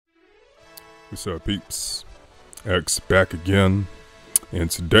What's up, peeps? X back again,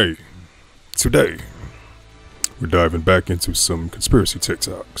 and today, we're diving back into some conspiracy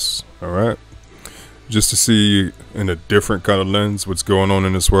TikToks, alright? Just to see in a different kind of lens what's going on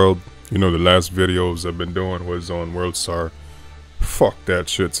in this world. You know, the last videos I've been doing was on World Star. Fuck that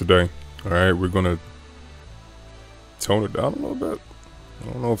shit today, alright? We're gonna tone it down a little bit.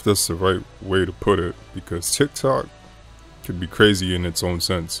 I don't know if that's the right way to put it, because TikTok could be crazy in its own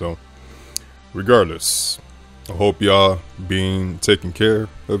sense, so regardless, I hope y'all being taking care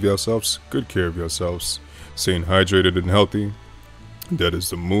of yourselves, good care of yourselves, staying hydrated and healthy. That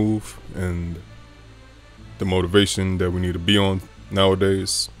is the move and the motivation that we need to be on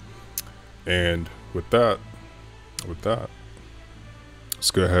nowadays. And with that,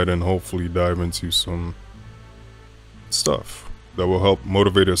 let's go ahead and hopefully dive into some stuff that will help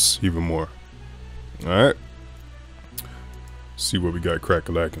motivate us even more. Alright? See what we got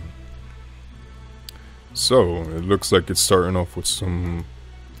crack-a-lacking. So, it looks like it's starting off with some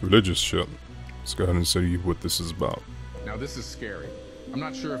religious shit. Let's go ahead and see what this is about. Now this is scary. I'm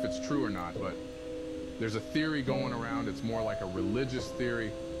not sure if it's true or not, but there's a theory going around. It's more like a religious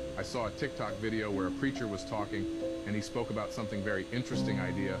theory. I saw a TikTok video where a preacher was talking and he spoke about something very interesting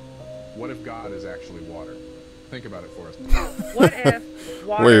idea. What if God is actually water? Think about it for us. What if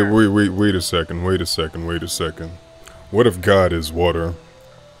water... Wait a second. What if God is water?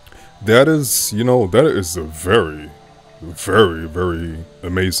 That is, you know, that is a very, very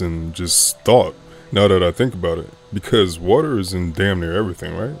amazing just thought, now that I think about it. Because water is in damn near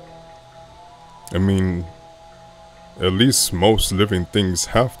everything, right? I mean, at least most living things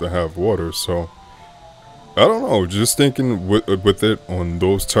have to have water, so I don't know, just thinking with it on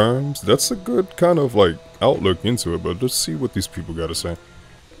those terms, that's a good kind of like outlook into it, but let's see what these people gotta say.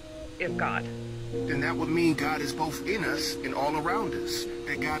 If God. Then that would mean God is both in us and all around us.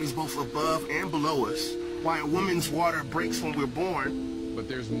 That God is both above and below us. Why a woman's water breaks when we're born. But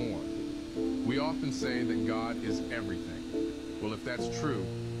there's more. We often say that God is everything. Well, if that's true,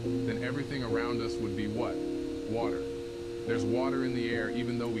 then everything around us would be what? Water. There's water in the air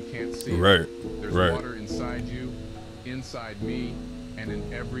even though we can't see it. Right. There's water inside you, inside me, and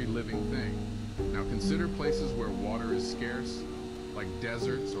in every living thing. Now consider places where water is scarce, like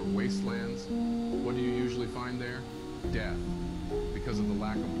deserts or wastelands. What do you usually find there? Death, because of the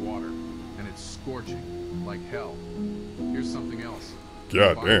lack of water, and it's scorching, like hell. Here's something else.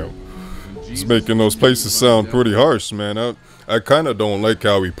 God damn. It's making those places sound pretty harsh, man. I kind of don't like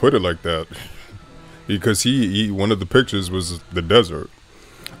how he put it like that. Because one of the pictures was the desert.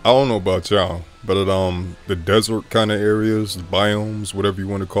 I don't know about y'all, but the desert kind of areas, the biomes, whatever you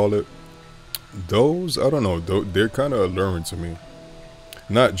want to call it, those, I don't know, they're kind of alluring to me.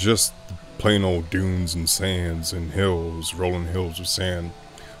 Not just plain old dunes and sands and hills, rolling hills of sand,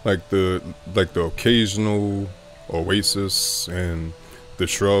 like the occasional oasis and the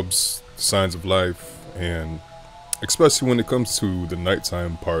shrubs, signs of life, and especially when it comes to the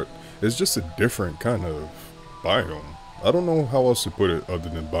nighttime part, it's just a different kind of biome. I don't know how else to put it other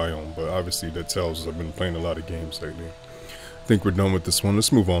than biome, but obviously that tells us I've been playing a lot of games lately. I think we're done with this one.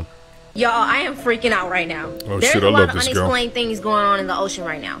 Let's move on. Y'all, I am freaking out right now. Oh There's shit, a I lot love of this unexplained things going on in the ocean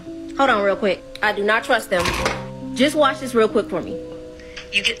right now. Hold on real quick. I do not trust them. Just watch this real quick for me.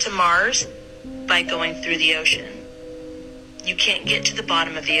 You get to Mars by going through the ocean. You can't get to the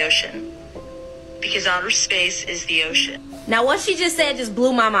bottom of the ocean because outer space is the ocean. Now what she just said just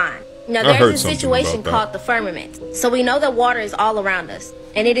blew my mind. Now I heard there's a something situation about that. called the firmament. So we know that water is all around us.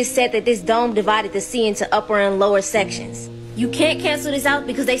 And it is said that this dome divided the sea into upper and lower sections. You can't cancel this out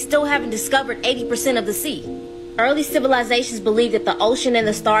because they still haven't discovered 80% of the sea. Early civilizations believed that the ocean and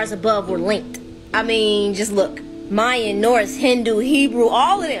the stars above were linked. I mean, just look. Mayan, Norse, Hindu, Hebrew,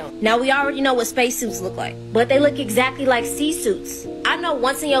 all of them. Now we already know what spacesuits look like, but they look exactly like sea suits. I know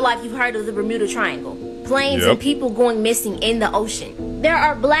once in your life you've heard of the Bermuda Triangle. Planes and people going missing in the ocean. There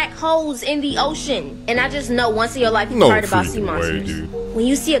are black holes in the ocean. And I just know once in your life you've heard about sea monsters. When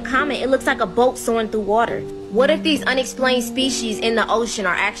you see a comet, it looks like a boat soaring through water. What if these unexplained species in the ocean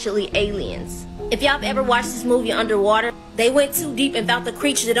are actually aliens? If y'all have ever watched this movie Underwater, they went too deep and found the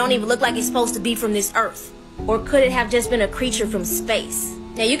creature that don't even look like it's supposed to be from this earth. Or could it have just been a creature from space?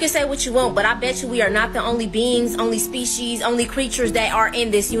 Now you can say what you want, but I bet you we are not the only beings, only species, only creatures that are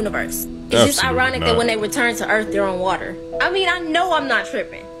in this universe. It's just ironic that when they return to Earth, they're on water. I mean, I know I'm not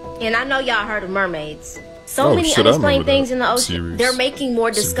tripping. And I know y'all heard of mermaids. So many unexplained things in the ocean. They're making more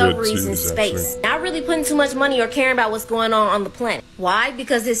discoveries in space. Not really putting too much money or caring about what's going on the planet. Why?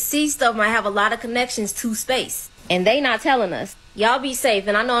 Because this sea stuff might have a lot of connections to space. And they not telling us. Y'all be safe,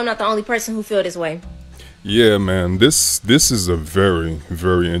 and I know I'm not the only person who feel this way. Yeah, man, this is a very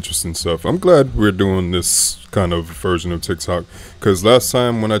interesting stuff. I'm glad we're doing this kind of version of TikTok, because last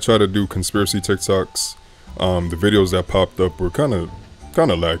time when I tried to do conspiracy TikToks, the videos that popped up were kind of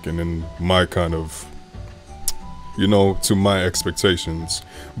lacking in my kind of, you know, to my expectations.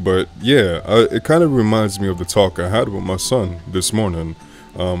 But yeah, it kind of reminds me of the talk I had with my son this morning.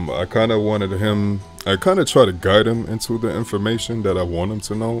 I kind of wanted him, I kind of try to guide him into the information that I want him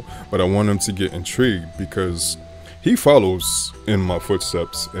to know, but I want him to get intrigued because he follows in my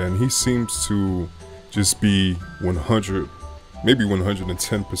footsteps and he seems to just be 100, maybe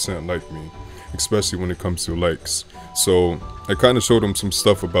 110% like me, especially when it comes to likes. So I kind of showed him some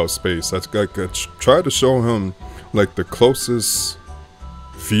stuff about space. I tried to show him like the closest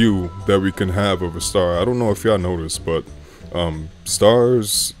view that we can have of a star. I don't know if y'all noticed, but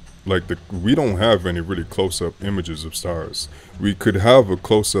stars, like we don't have any really close-up images of stars. We could have a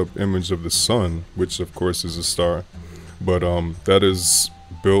close-up image of the sun, which of course is a star, but that is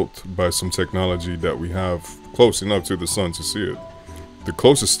built by some technology that we have close enough to the sun to see it. The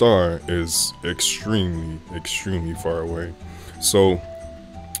closest star is extremely far away. So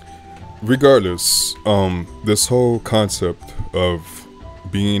regardless, this whole concept of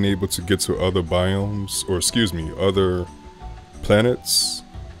being able to get to other biomes, or excuse me, other planets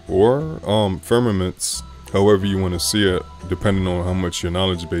or firmaments, however you want to see it, depending on how much your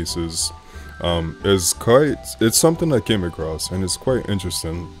knowledge base is it's something I came across, and it's quite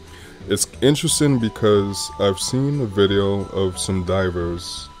interesting. It's interesting because I've seen a video of some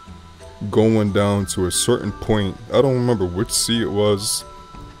divers going down to a certain point. I don't remember which sea it was,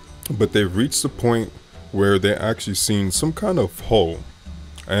 but they reached a point where they actually seen some kind of hole,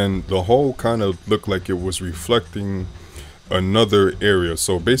 and the hole kind of looked like it was reflecting another area.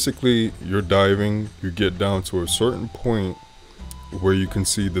 So basically, you're diving, you get down to a certain point where you can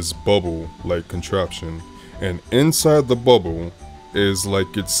see this bubble like contraption, and inside the bubble is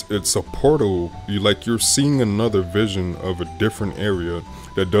like it's a portal. You're seeing another vision of a different area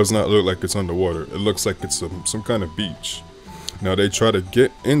that does not look like it's underwater. It looks like it's some kind of beach. Now they try to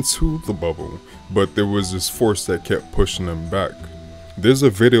get into the bubble, but there was this force that kept pushing them back. There's a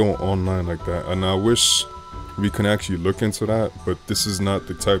video online like that, and I wish we can actually look into that, but this is not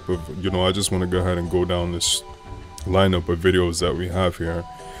the type of, you know, I just want to go ahead and go down this lineup of videos that we have here.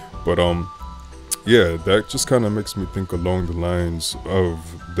 But yeah, that just kind of makes me think along the lines of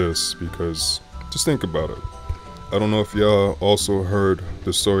this, because just think about it. I don't know if y'all also heard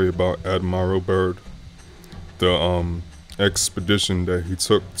the story about Admiral Byrd, the expedition that he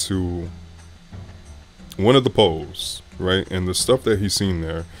took to one of the poles, right? And the stuff that he seen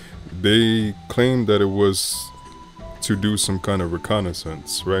there, they claimed that it was to do some kind of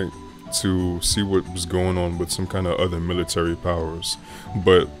reconnaissance, right? To see what was going on with some kind of other military powers.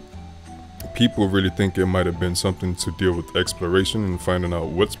 But people really think it might have been something to deal with exploration and finding out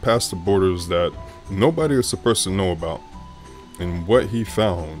what's past the borders that nobody is supposed to know about. And what he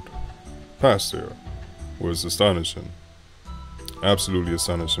found past there was astonishing. Absolutely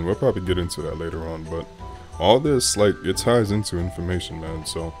astonishing. We'll probably get into that later on, but all this, like, it ties into information, man.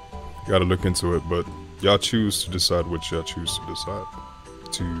 So you gotta look into it, but y'all choose to decide what y'all choose to decide.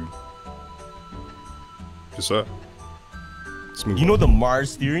 You know the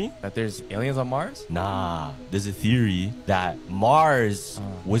Mars theory? That there's aliens on Mars? Nah, there's a theory that Mars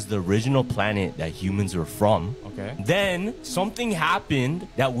was the original planet that humans were from. Okay. Then something happened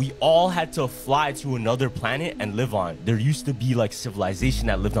that we all had to fly to another planet and live on. There used to be like civilization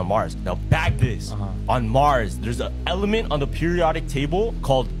that lived on Mars. Now bag this. On Mars, there's an element on the periodic table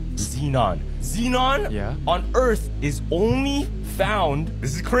called xenon. Xenon on Earth is only found,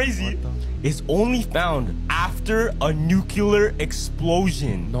 this is crazy, is only found after a nuclear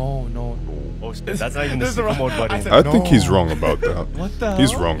explosion. No. Oh shit, that's not even the super mode button. I think he's wrong about that. What the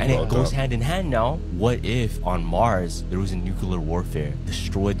He's hell? wrong And about it goes that. hand in hand now. What if on Mars there was a nuclear warfare,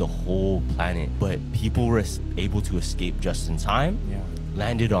 destroyed the whole planet, but people were able to escape just in time,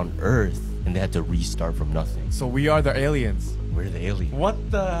 landed on Earth, and they had to restart from nothing. So we are the aliens. We're the aliens.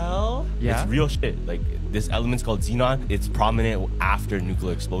 What the hell? Yeah. It's real shit. Like, this element's called xenon. It's prominent after a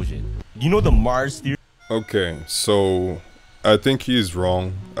nuclear explosion. You know the Mars theory? Okay, so I think he's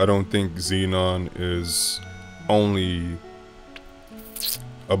wrong. I don't think xenon is only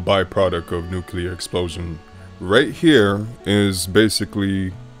a byproduct of nuclear explosion. Right here is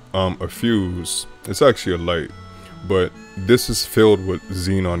basically a fuse. It's actually a light, but this is filled with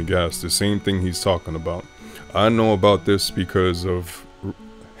xenon gas, the same thing he's talking about. I know about this because of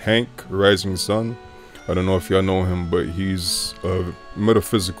Hank Rising Sun. I don't know if y'all know him, but he's a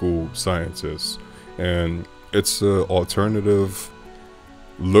metaphysical scientist, and it's an alternative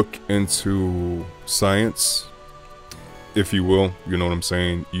look into science, if you will, you know what I'm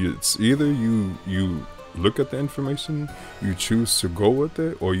saying? It's either you look at the information, you choose to go with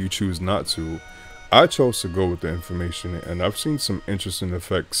it, or you choose not to. I chose to go with the information, and I've seen some interesting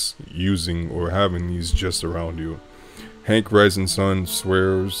effects using or having these just around you. Hank Rising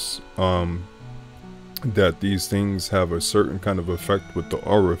swears that these things have a certain kind of effect with the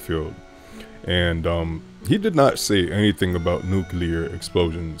aura field, and he did not say anything about nuclear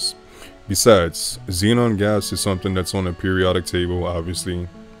explosions. Besides, xenon gas is something that's on a periodic table, obviously,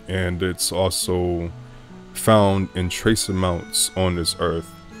 and it's also found in trace amounts on this earth,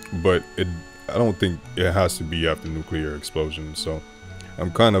 but I don't think it has to be after nuclear explosion. So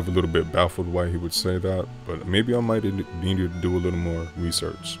I'm kind of a little bit baffled why he would say that, but maybe I might need to do a little more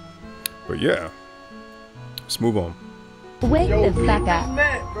research. But yeah, let's move on. Wake the fuck up.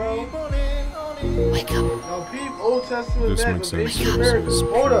 Wake up. Yo, peep, Old Testament This man, makes but sense. Ancient America.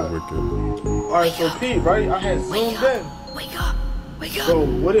 Hold up. Wicked. Alright, so peep, right? I had zoomed in. Wake up. Wake up. So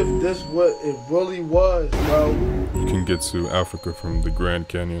what if this what it really was, bro? You can get to Africa from the Grand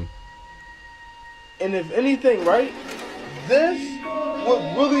Canyon. And if anything, right? This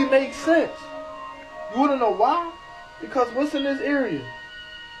would really make sense. You wanna know why? Because what's in this area?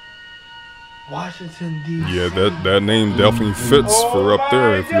 Washington, D.C. Yeah, that name definitely fits for up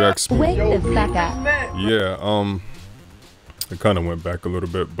there, if you ask me. Wake the fuck up. Yeah, it kind of went back a little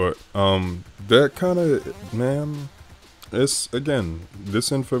bit, but that kind of, man, it's, again,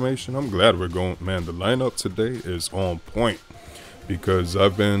 this information, I'm glad we're going, man, the lineup today is on point, because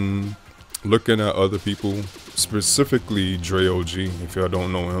I've been looking at other people, specifically Dre OG, if y'all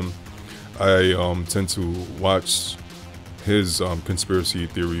don't know him. I tend to watch his conspiracy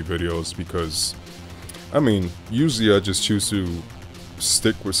theory videos because, I mean, usually I just choose to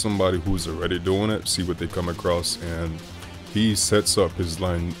stick with somebody who's already doing it, see what they come across, and he sets up his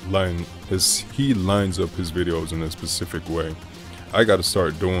he lines up his videos in a specific way. I got to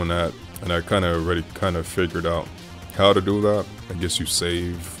start doing that, and I already figured out how to do that. I guess you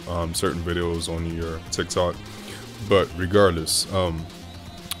save certain videos on your TikTok, but regardless,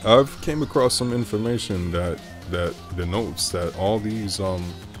 I've came across some information that denotes that all these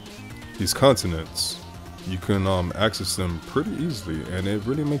continents, you can access them pretty easily, and it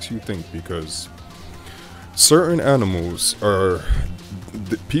really makes you think, because certain animals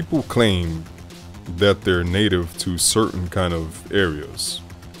people claim that they're native to certain kind of areas,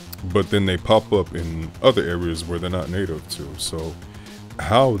 but then they pop up in other areas where they're not native to. So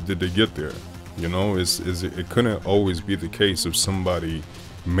how did they get there? You know, it couldn't always be the case of somebody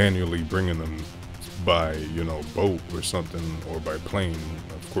manually bringing them by, you know, boat or something, or by plane,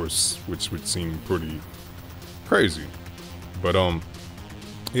 of course, which would seem pretty crazy. But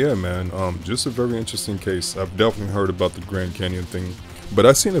yeah, man, just a very interesting case. I've definitely heard about the Grand Canyon thing, but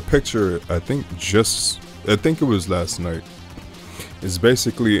I seen a picture, I think it was last night. It's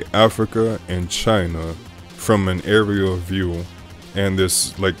basically Africa and China from an aerial view, and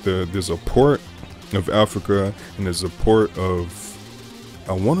there's a port of Africa, and there's a port of,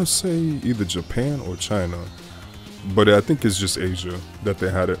 I want to say either Japan or China, but I think it's just Asia that they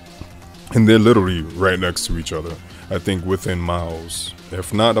had it. And they're literally right next to each other. I think within miles.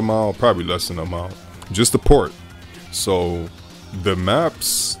 If not a mile, probably less than a mile. Just the port. So the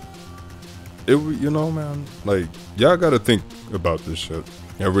maps, you know, man, like, y'all got to think about this shit.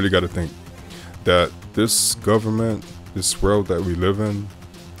 Y'all really got to think that this government, this world that we live in,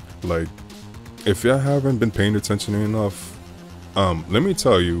 like, if y'all haven't been paying attention enough, let me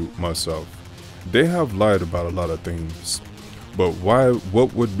tell you myself, they have lied about a lot of things, but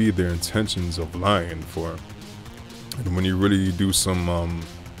what would be their intentions of lying for? And when you really do some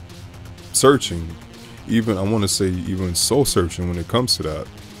searching, even, I want to say even soul searching when it comes to that,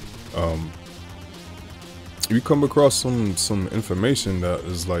 you come across some information that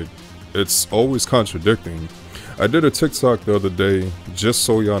is like, it's always contradicting. I did a TikTok the other day, just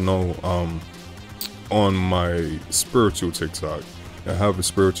so y'all know, on my spiritual TikTok. I have a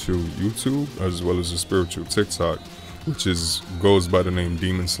spiritual YouTube as well as a spiritual TikTok, which goes by the name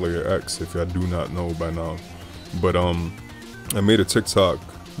Demon Slayer X, if y'all do not know by now. But I made a TikTok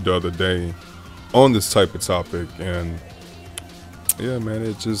the other day on this type of topic, and yeah, man,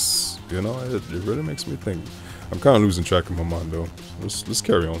 it just, you know, it really makes me think. I'm kind of losing track of my mind though. Let's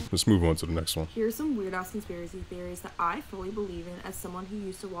carry on. Let's move on to the next one. Here's some weird-ass conspiracy theories that I fully believe in as someone who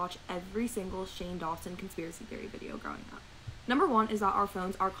used to watch every single Shane Dawson conspiracy theory video growing up. Number one is that our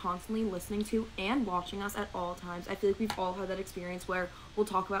phones are constantly listening to and watching us at all times. I feel like we've all had that experience where we'll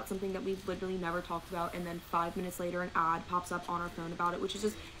talk about something that we've literally never talked about, and then 5 minutes later an ad pops up on our phone about it, which is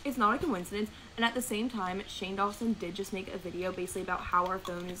just, it's not a coincidence. And at the same time, Shane Dawson did just make a video basically about how our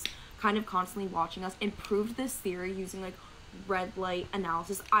phone is kind of constantly watching us, and proved this theory using like red light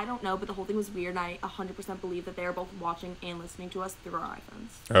analysis. I don't know, but the whole thing was weird, and I 100% believe that they are both watching and listening to us through our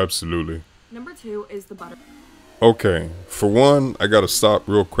iPhones. Absolutely. Number 2 is the butter. Okay, for one, I gotta stop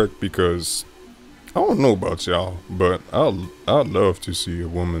real quick because I don't know about y'all, but I'd love to see a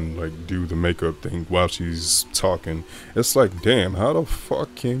woman like do the makeup thing while she's talking. It's like, damn, how the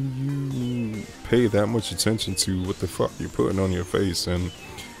fuck can you pay that much attention to what the fuck you're putting on your face and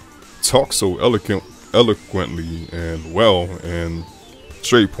talk so eloquently and well and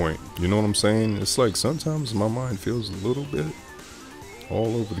straight point? You know what I'm saying? It's like sometimes my mind feels a little bit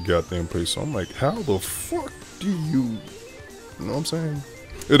all over the goddamn place. So I'm like, how the fuck do you know what I'm saying?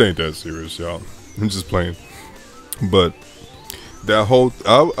 It ain't that serious, y'all. I'm just playing. But that whole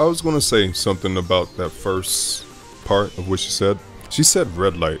I was gonna say something about that first part of what she said. She said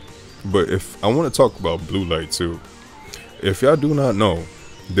red light, but if I want to talk about blue light too. If y'all do not know,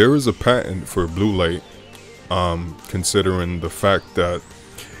 there is a patent for blue light, considering the fact that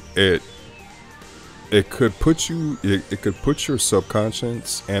it could put you, it could put your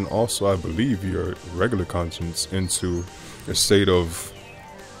subconscious and also I believe your regular conscience into a state of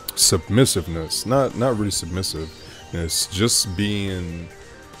submissiveness. Not really submissiveness, just being,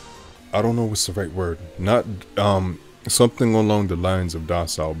 I don't know what's the right word, not something along the lines of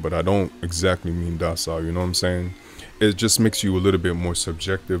docile, but I don't exactly mean docile, you know what I'm saying? It just makes you a little bit more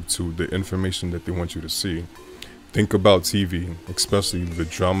subjective to the information that they want you to see. Think about TV, especially the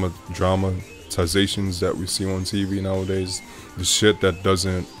dramatizations that we see on TV nowadays. The shit that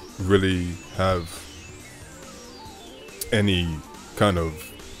doesn't really have any kind of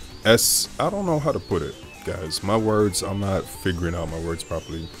I don't know how to put it, guys. My words, I'm not figuring out my words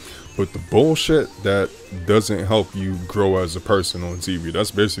properly. But the bullshit that doesn't help you grow as a person on TV,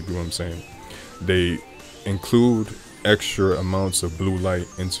 that's basically what I'm saying. They include extra amounts of blue light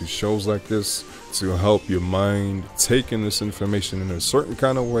into shows like this to help your mind take in this information in a certain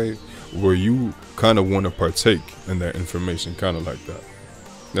kind of way where you kind of want to partake in that information, kind of like that.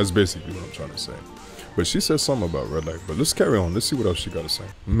 That's basically what I'm trying to say. But she said something about red light. But let's carry on. Let's see what else she got to say.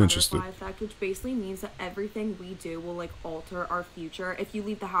 I'm interested. Butterfly effect, which basically means that everything we do will like alter our future. If you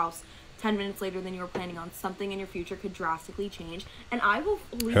leave the house 10 minutes later than you were planning on, something in your future could drastically change. And I will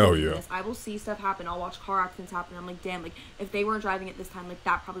this. I will see stuff happen. I'll watch car accidents happen. I'm like, damn, like if they weren't driving at this time, like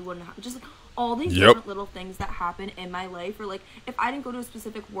that probably wouldn't happen. Just like all these different little things that happen in my life, or like if I didn't go to a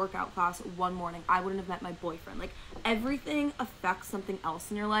specific workout class one morning, I wouldn't have met my boyfriend. Like everything affects something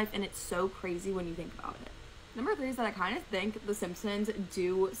else in your life, and it's so crazy when you think about it. Number 3 is that I kind of think The Simpsons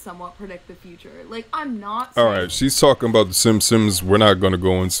do somewhat predict the future. Like, I'm not saying... Alright, she's talking about The Simpsons. We're not going to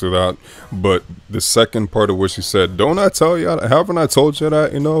go into that. But the second part of what she said, don't I tell you, haven't I told you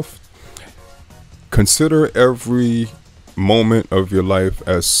that enough? Consider every moment of your life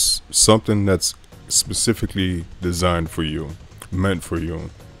as something that's specifically designed for you, meant for you.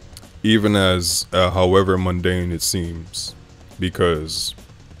 Even as however mundane it seems. Because...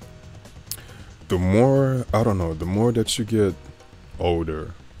 the more, I don't know, the more that you get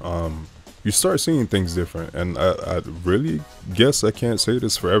older, you start seeing things different. And I really guess I can't say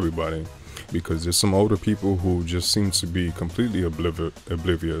this for everybody, because there's some older people who just seem to be completely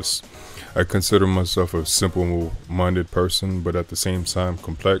oblivious. I consider myself a simple-minded person, but at the same time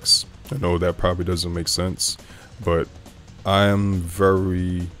complex. I know that probably doesn't make sense, but I am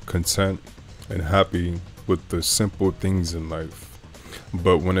very content and happy with the simple things in life.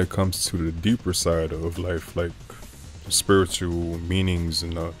 But when it comes to the deeper side of life, like the spiritual meanings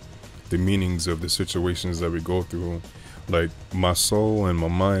and the meanings of the situations that we go through, like my soul and my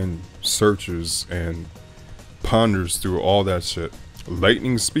mind searches and ponders through all that shit,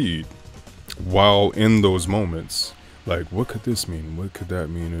 lightning speed, while in those moments. Like, what could this mean? What could that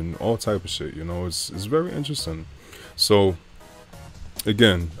mean? And all type of shit, you know, it's very interesting. So,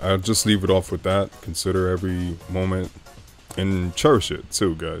 again, I'll just leave it off with that. Consider every moment. And cherish it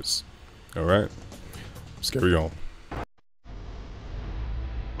too, guys. Alright? Let's carry on.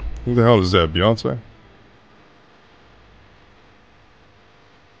 Who the hell is that? Beyonce?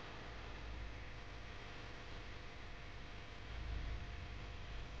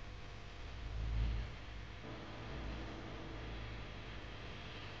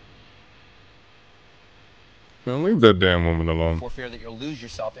 Man, leave that damn woman alone. For fear that you'll lose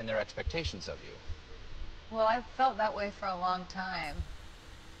yourself in their expectations of you. Well, I've felt that way for a long time.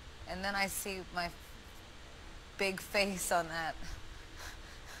 And then I see my big face on that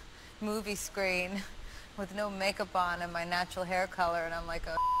movie screen with no makeup on and my natural hair color, and I'm like,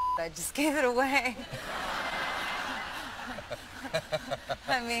 oh, I just gave it away.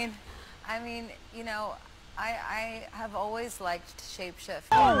 I mean, you know, I have always liked shapeshift.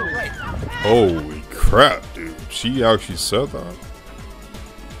 Holy crap, dude. She actually said that?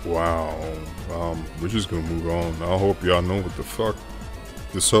 Wow. We're just gonna move on. I hope y'all know what the fuck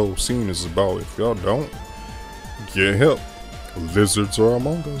this whole scene is about. If y'all don't, get help. Lizards are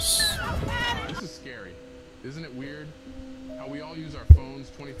among us. This is scary. Isn't it weird how we all use our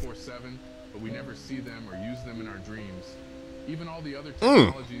phones 24/7, but we never see them or use them in our dreams? Even all the other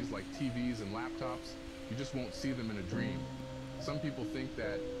technologies like TVs and laptops, you just won't see them in a dream. Some people think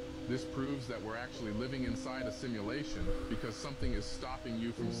that this proves that we're actually living inside a simulation because something is stopping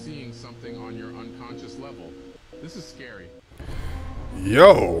you from seeing something on your unconscious level. This is scary.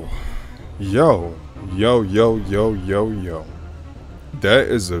 Yo. That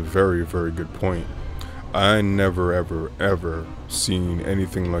is a very, very good point. I never, ever seen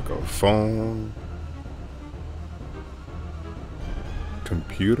anything like a phone,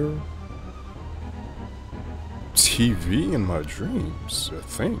 computer, TV in my dreams, I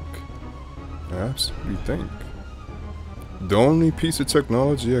absolutely think. The only piece of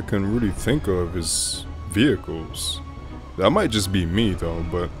technology I can really think of is vehicles. That might just be me though,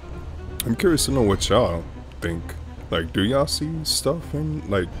 but I'm curious to know what y'all think. Like, do y'all see stuff in,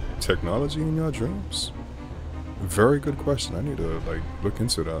 like, technology in y'all dreams? Very good question. I need to, like, look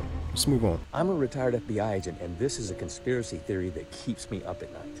into that. Let's move on. I'm a retired FBI agent, and this is a conspiracy theory that keeps me up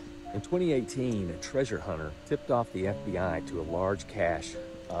at night. In 2018, a treasure hunter tipped off the FBI to a large cache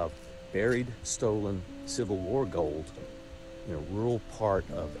of buried, stolen Civil War gold in a rural part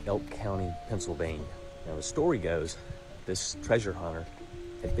of Welp County, Pennsylvania. Now, the story goes, this treasure hunter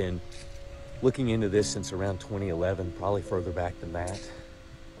had been looking into this since around 2011, probably further back than that.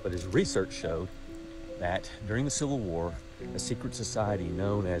 But his research showed that during the Civil War, a secret society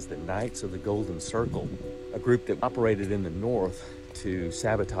known as the Knights of the Golden Circle, a group that operated in the north to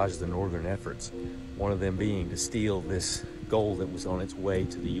sabotage the northern efforts, one of them being to steal this gold that was on its way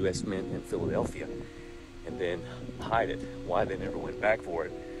to the U.S. Mint in Philadelphia and then hide it. Why they never went back for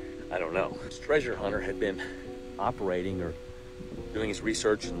it, I don't know. This treasure hunter had been operating or doing his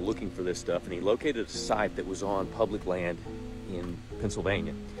research and looking for this stuff, and he located a site that was on public land in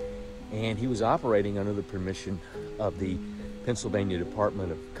Pennsylvania. And he was operating under the permission of the Pennsylvania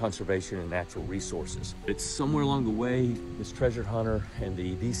Department of Conservation and Natural Resources. It's somewhere along the way, this treasure hunter and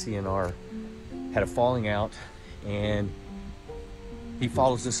the DCNR had a falling out, and he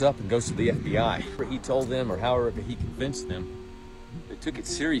follows this up and goes to the FBI. He told them, or however he convinced them, they took it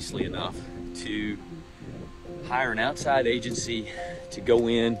seriously enough to hire an outside agency to go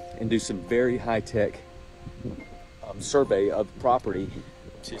in and do some very high-tech survey of the property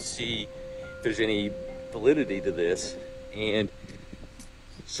to see if there's any validity to this. And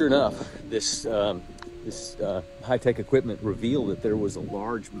sure enough, this high-tech equipment revealed that there was a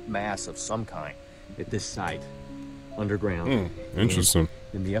large mass of some kind at this site underground. Interesting.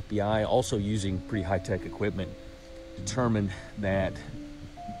 And the FBI, also using pretty high-tech equipment, determined that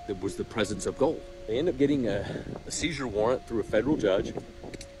there was the presence of gold. They end up getting a seizure warrant through a federal judge.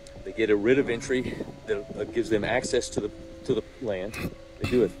 They get a writ of entry that gives them access to the land. They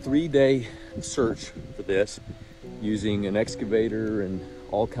do a 3-day search for this using an excavator and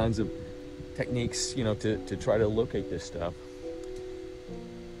all kinds of techniques, you know, to try to locate this stuff.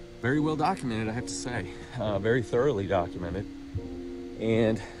 Very well documented, I have to say. Very thoroughly documented.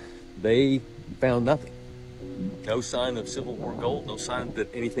 And they found nothing. No sign of Civil War gold, no sign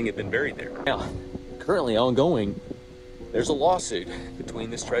that anything had been buried there. Now, currently ongoing, there's a lawsuit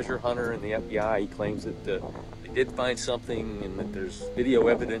between this treasure hunter and the FBI. He claims that they did find something and that there's video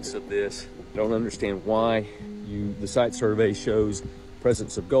evidence of this. I don't understand why. The site survey shows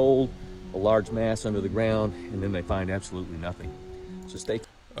presence of gold, a large mass under the ground, and then they find absolutely nothing. So stay.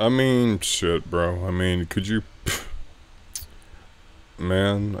 I mean, shit, bro. I mean, could you...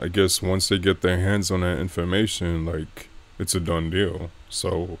 Man, I guess once they get their hands on that information, like, it's a done deal.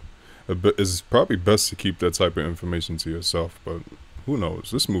 So, it's probably best to keep that type of information to yourself, but who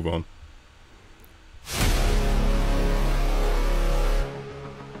knows? Let's move on.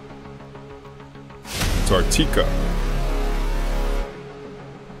 Antarctica.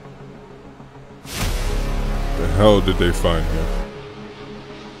 The hell did they find here?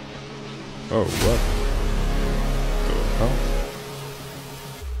 Oh, what? The hell?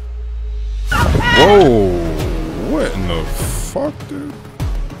 Whoa! What in the fuck, dude?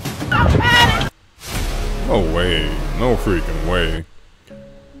 No way. No freaking way.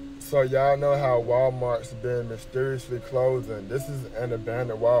 So y'all know how Walmart's been mysteriously closing. This is an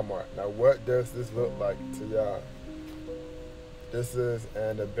abandoned Walmart. Now what does this look like to y'all? This is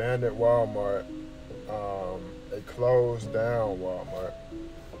an abandoned Walmart, a closed down Walmart.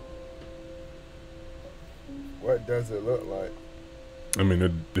 What does it look like? I mean,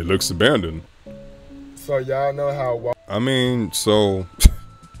 it looks abandoned. So y'all know how I mean, so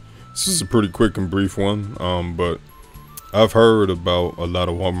this is a pretty quick and brief one, but I've heard about a lot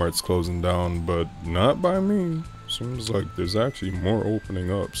of Walmarts closing down, but not by me. Seems like there's actually more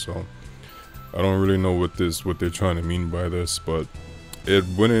opening up, so I don't really know what they're trying to mean by this, but it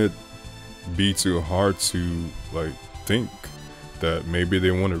wouldn't be too hard to like think that maybe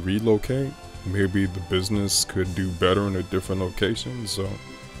they want to relocate. Maybe the business could do better in a different location. So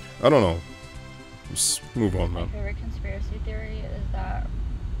I don't know. Let's move on now. My favorite conspiracy theory is that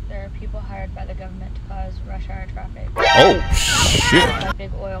there are people hired by the government to cause rush hour traffic. Oh shit! By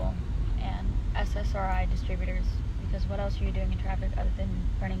big oil and SSRI distributors. Because what else are you doing in traffic other than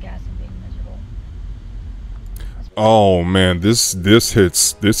burning gas and being miserable? Oh man, this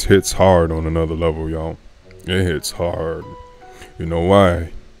hits hard on another level, y'all. It hits hard. You know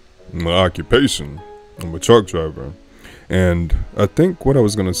why? My occupation. I'm a truck driver, and I think what I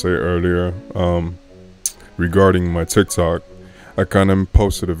was gonna say earlier, regarding my TikTok, I kind of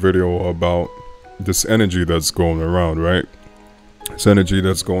posted a video about this energy that's going around, right? This energy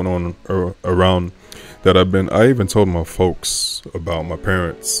that's going on around that I even told my folks about, my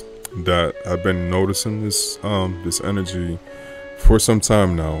parents, that I've been noticing this this energy for some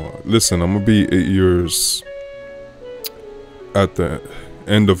time now. Listen, I'm gonna be 8 years at the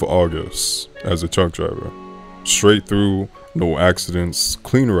end of August as a truck driver, straight through, no accidents,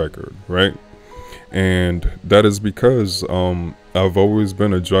 clean record, right? And that is because I've always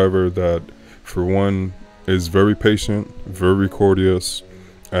been a driver that, for one, is very patient, very courteous.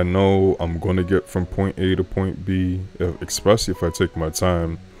 I know I'm going to get from point A to point B, especially if I take my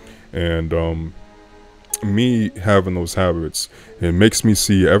time. And me having those habits, it makes me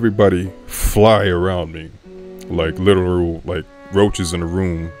see everybody fly around me like literal, like roaches in a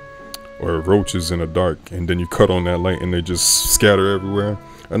room or roaches in the dark, and then you cut on that light and they just scatter everywhere.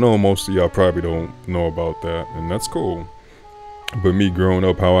 I know most of y'all probably don't know about that, and that's cool. But me growing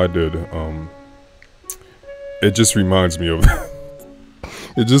up how I did, it just reminds me of that.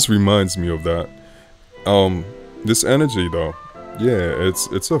 It just reminds me of that. This energy though, yeah,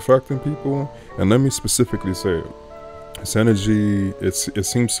 it's affecting people. And let me specifically say it. This energy, it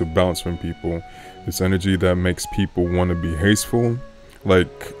seems to bounce from people. This energy that makes people want to be hasteful.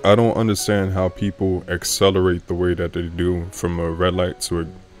 Like, I don't understand how people accelerate the way that they do from a red light to a,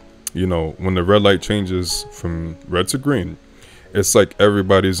 you know, when the red light changes from red to green, it's like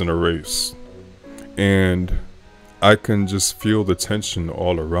everybody's in a race. And I can just feel the tension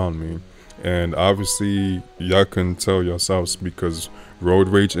all around me. And obviously, y'all can tell yourselves because road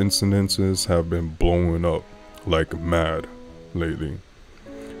rage incidences have been blowing up like mad lately.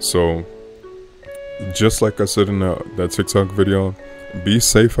 So, just like I said in that TikTok video, be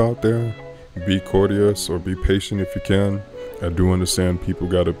safe out there, be courteous or be patient if you can. I do understand people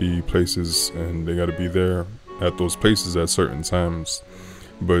gotta be places and they gotta be there at those places at certain times.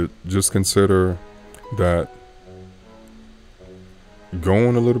 But just consider that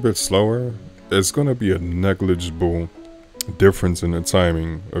going a little bit slower, it's gonna be a negligible difference in the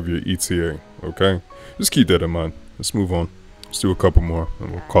timing of your ETA, okay? Just keep that in mind. Let's move on. Let's do a couple more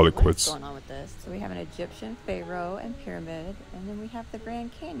and we'll call it quits. What's going on with this? So we have an Egyptian pharaoh and pyramid, and then we have the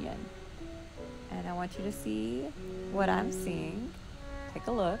Grand Canyon. And I want you to see what I'm seeing. Take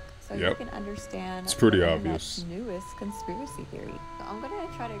a look so you can understand. It's pretty the obvious. Newest conspiracy theory. So I'm going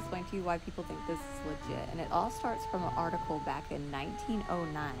to try to explain to you why people think this is legit. And it all starts from an article back in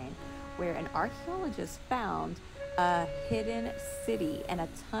 1909 where an archaeologist found a hidden city and a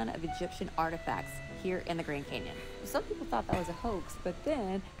ton of Egyptian artifacts here in the Grand Canyon. Some people thought that was a hoax, but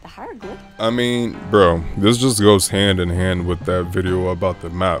then the hieroglyphics. I mean, bro, this just goes hand in hand with that video about the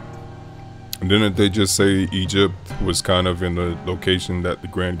map. And didn't they just say Egypt was kind of in the location that the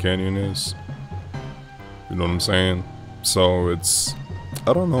Grand Canyon is? You know what I'm saying? So it's,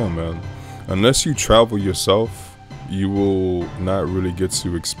 I don't know, man. Unless you travel yourself, you will not really get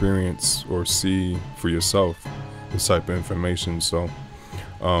to experience or see for yourself this type of information. So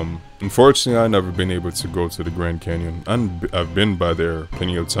unfortunately, I've never been able to go to the Grand Canyon. I've been by there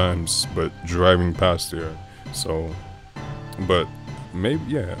plenty of times, but driving past there. So, but maybe,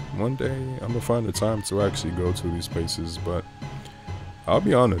 yeah, one day I'm gonna find the time to actually go to these places. But I'll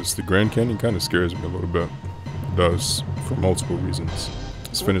be honest, the Grand Canyon kind of scares me a little bit. It does, for multiple reasons.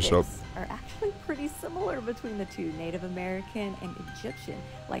 Let's finish up. Are actually pretty similar between the two, Native American and Egyptian.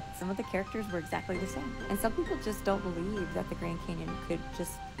 Like, some of the characters were exactly the same. And some people just don't believe that the Grand Canyon could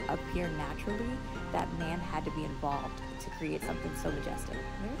just appear naturally, that man had to be involved to create something so majestic.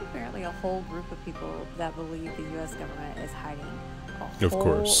 There's apparently a whole group of people that believe the U.S. government is hiding a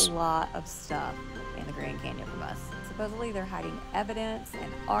whole lot of stuff in the Grand Canyon from us. Supposedly they're hiding evidence and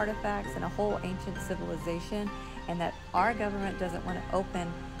artifacts and a whole ancient civilization, and that our government doesn't want to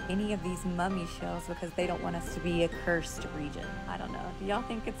open any of these mummy shells because they don't want us to be a cursed region. I don't know. Do y'all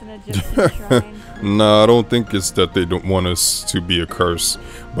think it's an Egyptian shrine? Nah, I don't think it's that they don't want us to be a curse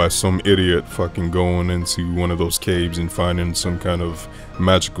by some idiot fucking going into one of those caves and finding some kind of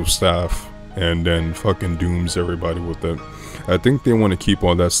magical staff and then fucking dooms everybody with it. I think they want to keep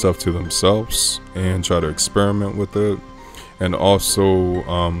all that stuff to themselves and try to experiment with it. And also,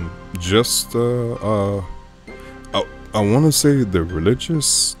 I want to say the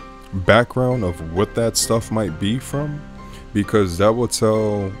religious background of what that stuff might be from, because that will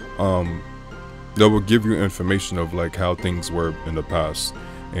tell, that will give you information of like how things were in the past,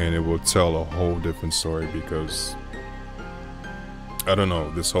 and it will tell a whole different story. Because I don't know,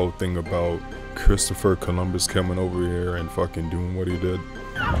 this whole thing about Christopher Columbus coming over here and fucking doing what he did.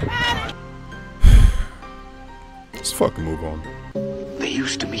 Let's fucking move on. They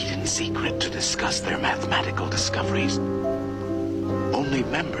used to meet in secret to discuss their mathematical discoveries. Only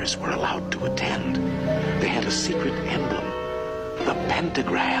members were allowed to attend. They had a secret emblem, the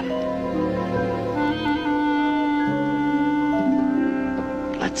pentagram.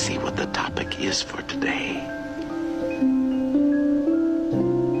 Let's see what the topic is for today.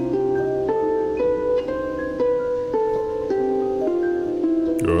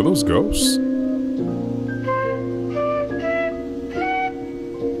 Are those ghosts?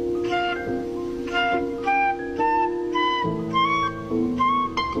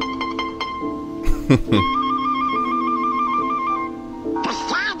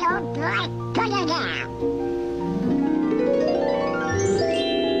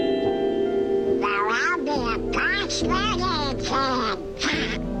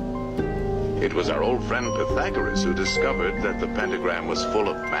 It was our old friend Pythagoras who discovered that the pentagram was full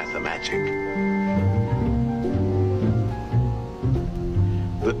of mathemagic.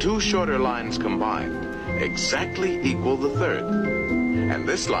 The two shorter lines combined exactly equal the third. And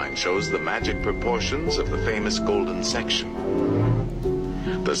this line shows the magic proportions of the famous golden section.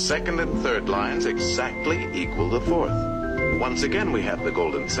 The second and third lines exactly equal the fourth. Once again we have the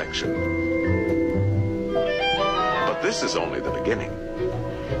golden section. But this is only the beginning.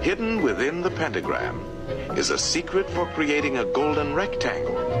 Hidden within the pentagram is a secret for creating a golden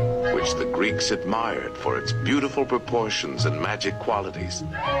rectangle, which the Greeks admired for its beautiful proportions and magic qualities.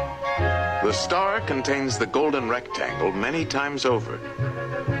 The star contains the golden rectangle many times over.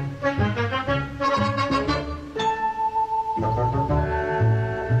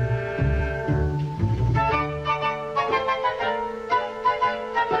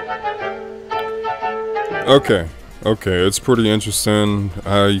 Okay, it's pretty interesting.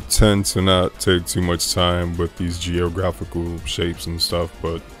 I tend to not take too much time with these geographical shapes and stuff,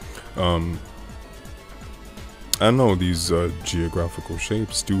 but I know these geographical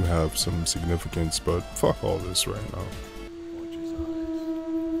shapes do have some significance, but fuck all this right now.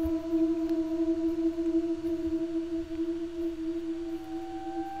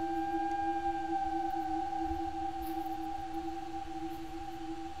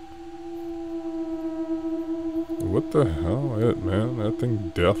 What the hell, man? That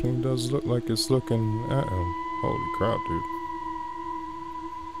thing definitely does look like it's looking at him. Holy crap, dude.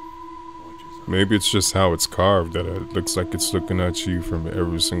 Maybe it's just how it's carved, that it looks like it's looking at you from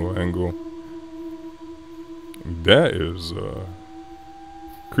every single angle. That is,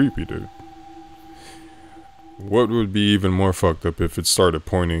 creepy, dude. What would be even more fucked up if it started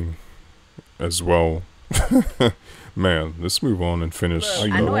pointing as well? Man, let's move on and finish. Look,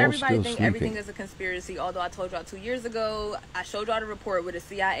 I know everybody thinks everything is a conspiracy, although I told y'all 2 years ago, I showed y'all the report where the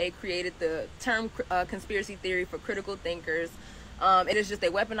CIA created the term conspiracy theory for critical thinkers. It is just a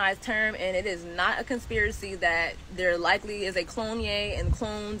weaponized term, and it is not a conspiracy that there likely is a Clonye and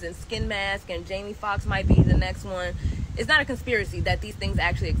clones and skin mask and Jamie Foxx might be the next one. It's not a conspiracy that these things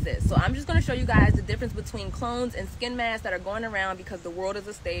actually exist. So I'm just going to show you guys the difference between clones and skin masks that are going around, because the world is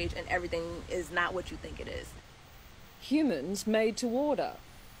a stage and everything is not what you think it is. Humans made to order,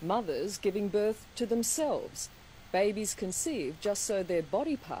 mothers giving birth to themselves, babies conceived just so their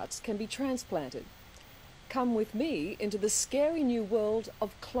body parts can be transplanted. Come with me into the scary new world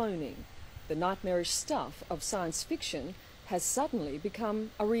of cloning. The nightmarish stuff of science fiction has suddenly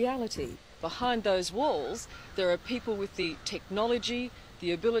become a reality. Behind those walls, there are people with the technology,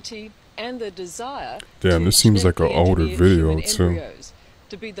 the ability and the desire Damn, this seems like an older video too.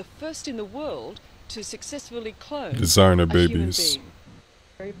 To be the first in the world to successfully clone Designer a human babies. being.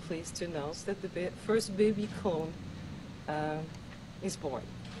 Very pleased to announce that the first baby clone is born.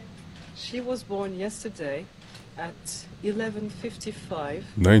 She was born yesterday at 11:55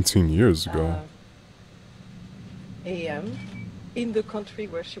 19 years ago. a.m. in the country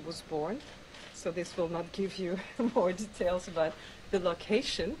where she was born. So this will not give you more details about the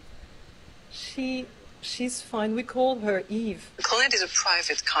location. She's fine. We call her Eve. Cloned is a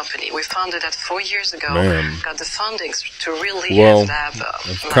private company. We founded that 4 years ago. Man. Got the funding to really Well, have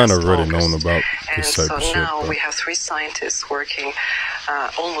I've kind of already known about and this type so of shit. now But we have 3 scientists working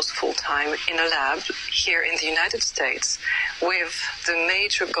almost full-time in a lab here in the United States with the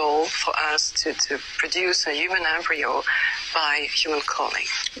major goal for us to produce a human embryo by human cloning.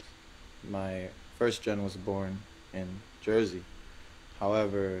 My first gen was born in Jersey.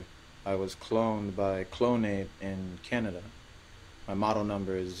 However, I was cloned by Clonate in Canada. My model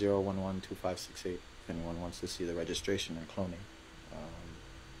number is 0112568, if anyone wants to see the registration and cloning.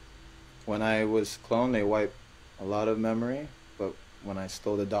 When I was cloned, they wiped a lot of memory, but when I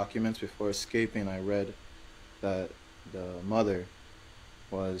stole the documents before escaping, I read that the mother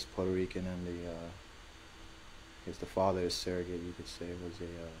was Puerto Rican and the father is surrogate, you could say, was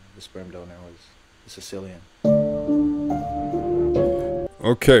the sperm donor was a Sicilian.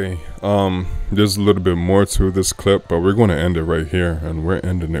 okay, there's a little bit more to this clip, but we're going to end it right here, and we're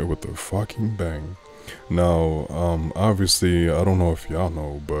ending it with a fucking bang. Now, obviously, I don't know if y'all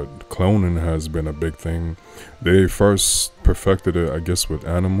know, but cloning has been a big thing. They first perfected it, I guess, with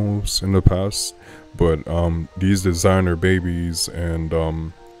animals in the past, but these designer babies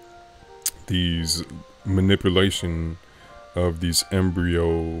and these manipulation of these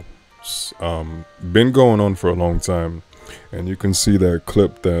embryos been going on for a long time. And you can see that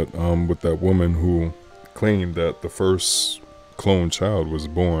clip that with that woman who claimed that the first clone child was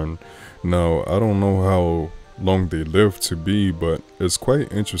born. Now, I don't know how long they live to be, but it's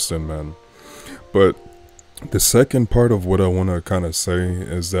quite interesting, man. But the second part of what I want to kind of say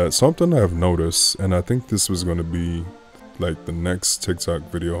is that something I've noticed, and I think this was going to be like the next TikTok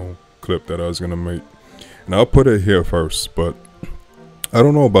video clip that I was going to make. And I'll put it here first, but I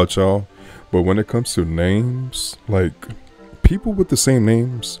don't know about y'all, but when it comes to names, like people with the same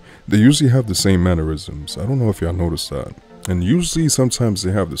names, they usually have the same mannerisms. I don't know if y'all noticed that. And usually sometimes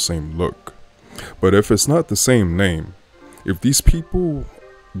they have the same look. But if it's not the same name, if these people,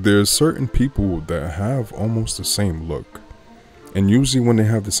 there's certain people that have almost the same look. And usually when they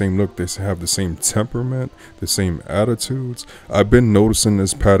have the same look, they have the same temperament, the same attitudes. I've been noticing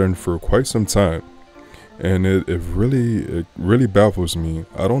this pattern for quite some time. And it really baffles me.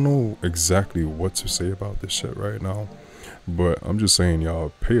 I don't know exactly what to say about this shit right now. But I'm just saying,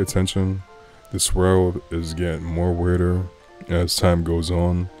 y'all, pay attention. This world is getting more weirder as time goes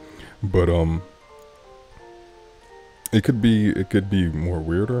on. But it could be more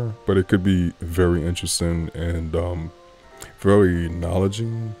weirder, but it could be very interesting and very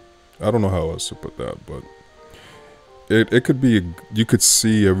knowledgeable. I don't know how else to put that, but it could be, you could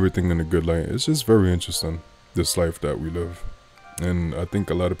see everything in a good light. It's just very interesting, this life that we live. And I think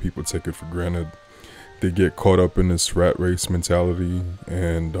a lot of people take it for granted. They get caught up in this rat race mentality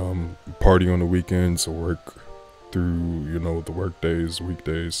and party on the weekends or work through, you know, the work days,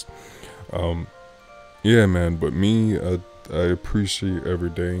 weekdays. Yeah, man, but me, I appreciate every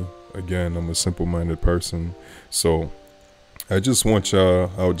day. Again, I'm a simple-minded person. So I just want y'all,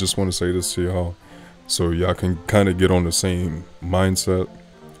 I just want to say this to y'all, so y'all can kind of get on the same mindset.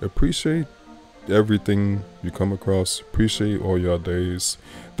 Appreciate everything you come across. Appreciate all y'all days.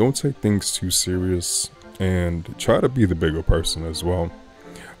 Don't take things too serious and try to be the bigger person as well.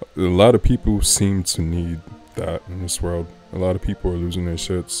 A lot of people seem to need that in this world. A lot of people are losing their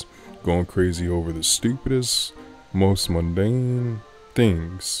shits, going crazy over the stupidest, most mundane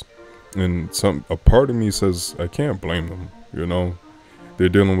things. And a part of me says I can't blame them, you know. They're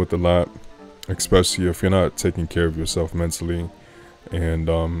dealing with a lot, especially if you're not taking care of yourself mentally and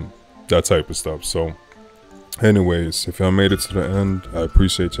that type of stuff. So anyways, if y'all made it to the end, I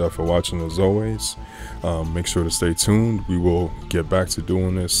appreciate y'all for watching as always. Make sure to stay tuned. We will get back to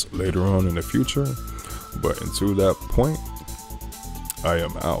doing this later on in the future, but until that point, I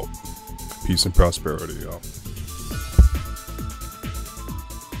am out. Peace and prosperity, y'all.